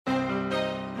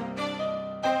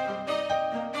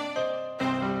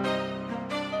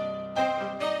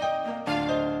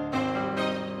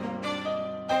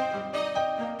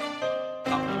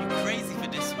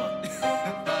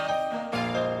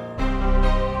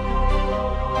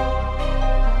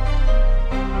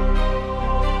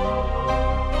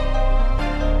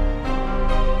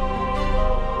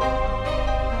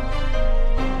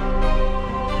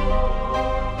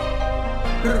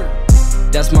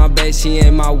she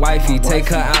ain't my wifey. Take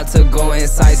her out to go and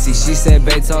sightsee. She said,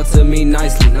 babe, talk to me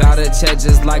nicely. Got a check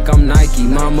just like I'm Nike.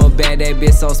 Mama bad, that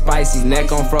bitch so spicy.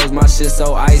 Neck on froze, my shit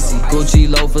so icy. Gucci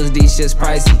loafers, these shit's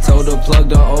pricey. Told the plug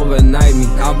to overnight me.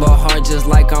 I bought hard just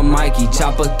like I'm Mikey.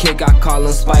 Chop a kick, I call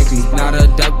him Spike Lee. Not a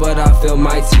duck, but I feel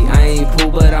mighty. I ain't poo,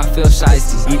 but I feel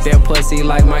shicey. Eat that pussy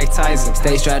like Mike Tyson.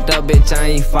 Stay strapped up, bitch, I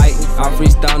ain't fighting. I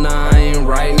freestyle, now I ain't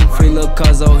writing. Free lil'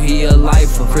 cuz, oh, he a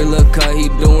lifer. Free lil' cuz, he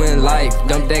doing life.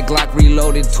 Dump that Glock,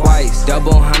 reloaded twice.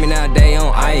 Double homie, now they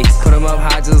on ice. Put him up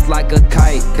high just like a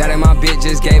kite. That ain't my bitch,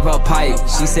 just gave her pipe.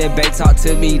 She said, babe, talk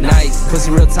to me nice.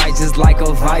 Pussy real tight, just like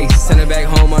a vice. Send her back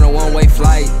home on a one-way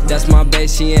flight. That's my babe,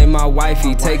 she ain't my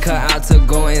wifey. Take her out to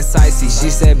go and sightsee. She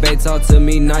said, babe, talk to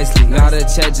me nicely. Got a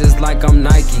check just like I'm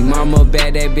Nike. Mama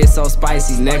bad, that bitch so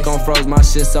spicy. Neck on froze, my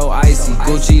shit so icy.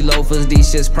 Gucci loafers, these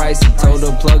shit's pricey. Told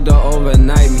the plug to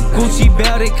overnight me. Gucci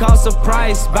belt, it costs a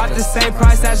price. Bout the same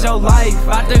price as your life.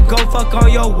 Bout to go fuck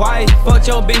on your wife. Fuck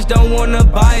your bitch, don't wanna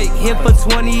bite. Hit for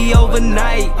 20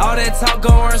 overnight. All that talk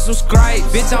gon' earn some stripes.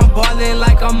 Bitch, I'm ballin'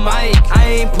 like I'm Mike. I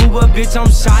ain't poo, but bitch, I'm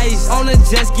shice. On a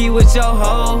jet ski with your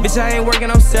hoe. Bitch, I ain't working,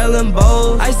 I'm selling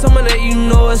bows. I someone that you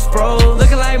know is froze.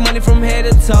 Looking like money from head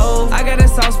to toe. I got that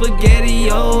sauce spaghetti,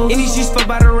 yo. Any streets fuck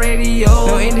by the radio.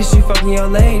 No industry fucking your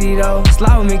lady, though.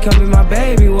 Slide with me, come be my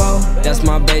baby, whoa. That's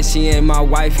my babe, she ain't my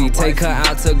wifey. Take her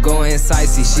out to go and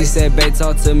sightsee. She said, babe,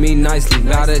 talk to me nicely.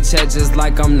 Got a check just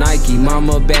like I'm Nike.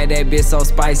 Mama bad, that bitch so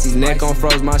spicy. Neck on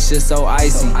froze, my shit so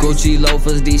icy. Gucci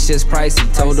loafers, these shit's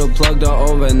pricey. Told the plug to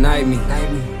overnight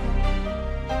me.